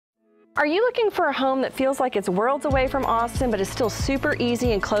Are you looking for a home that feels like it's worlds away from Austin, but is still super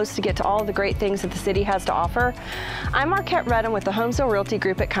easy and close to get to all of the great things that the city has to offer? I'm Marquette Redham with the Homesville Realty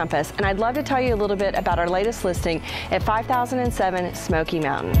Group at Compass, and I'd love to tell you a little bit about our latest listing at 5007 Smokey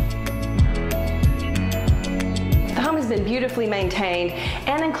Mountain. The home has been beautifully maintained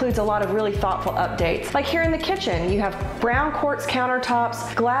and includes a lot of really thoughtful updates. Like here in the kitchen, you have brown quartz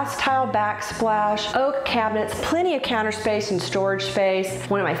countertops, glass tile backsplash, oak cabinets, plenty of counter space and storage space.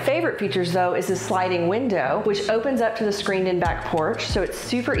 One of my favorite features though is the sliding window, which opens up to the screened-in back porch, so it's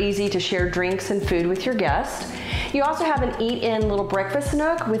super easy to share drinks and food with your guests. You also have an eat-in little breakfast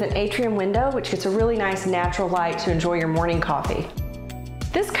nook with an atrium window, which gets a really nice natural light to enjoy your morning coffee.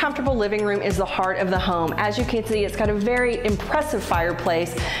 This comfortable living room is the heart of the home. As you can see, it's got a very impressive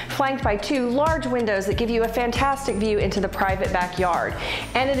fireplace, flanked by two large windows that give you a fantastic view into the private backyard.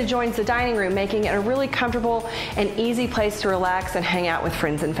 And it adjoins the dining room, making it a really comfortable and easy place to relax and hang out with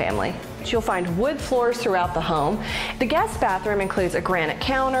friends and family. You'll find wood floors throughout the home. The guest bathroom includes a granite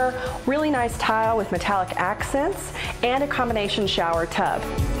counter, really nice tile with metallic accents, and a combination shower tub.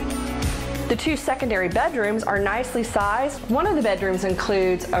 The two secondary bedrooms are nicely sized. One of the bedrooms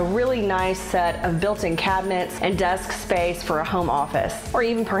includes a really nice set of built-in cabinets and desk space for a home office, or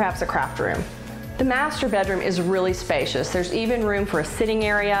even perhaps a craft room. The master bedroom is really spacious. There's even room for a sitting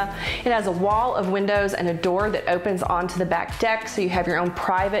area. It has a wall of windows and a door that opens onto the back deck, so you have your own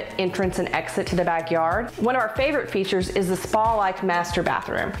private entrance and exit to the backyard. One of our favorite features is the spa-like master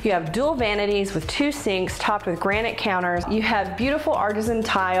bathroom. You have dual vanities with two sinks topped with granite counters. You have beautiful artisan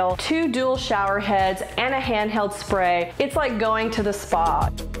tile, two dual shower heads, and a handheld spray. It's like going to the spa.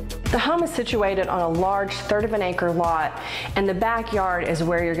 The home is situated on a large 1/3 of an acre lot, and the backyard is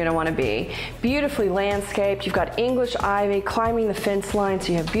where you're going to want to be. Beautifully landscaped. You've got English ivy climbing the fence line,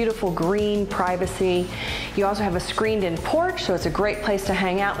 so you have beautiful green privacy. You also have a screened-in porch, so it's a great place to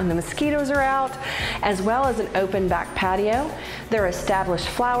hang out when the mosquitoes are out, as well as an open back patio. There are established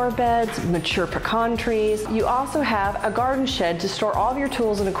flower beds, mature pecan trees. You also have a garden shed to store all of your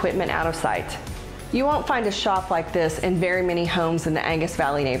tools and equipment out of sight. You won't find a shop like this in very many homes in the Angus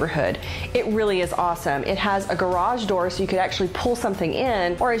Valley neighborhood. It really is awesome. It has a garage door so you could actually pull something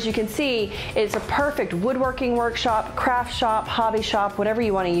in, or as you can see, it's a perfect woodworking workshop, craft shop, hobby shop, whatever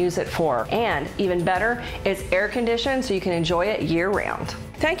you want to use it for. And even better, it's air conditioned so you can enjoy it year round.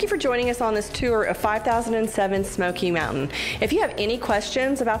 Thank you for joining us on this tour of 5007 Smokey Mountain. If you have any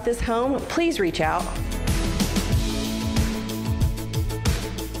questions about this home, please reach out.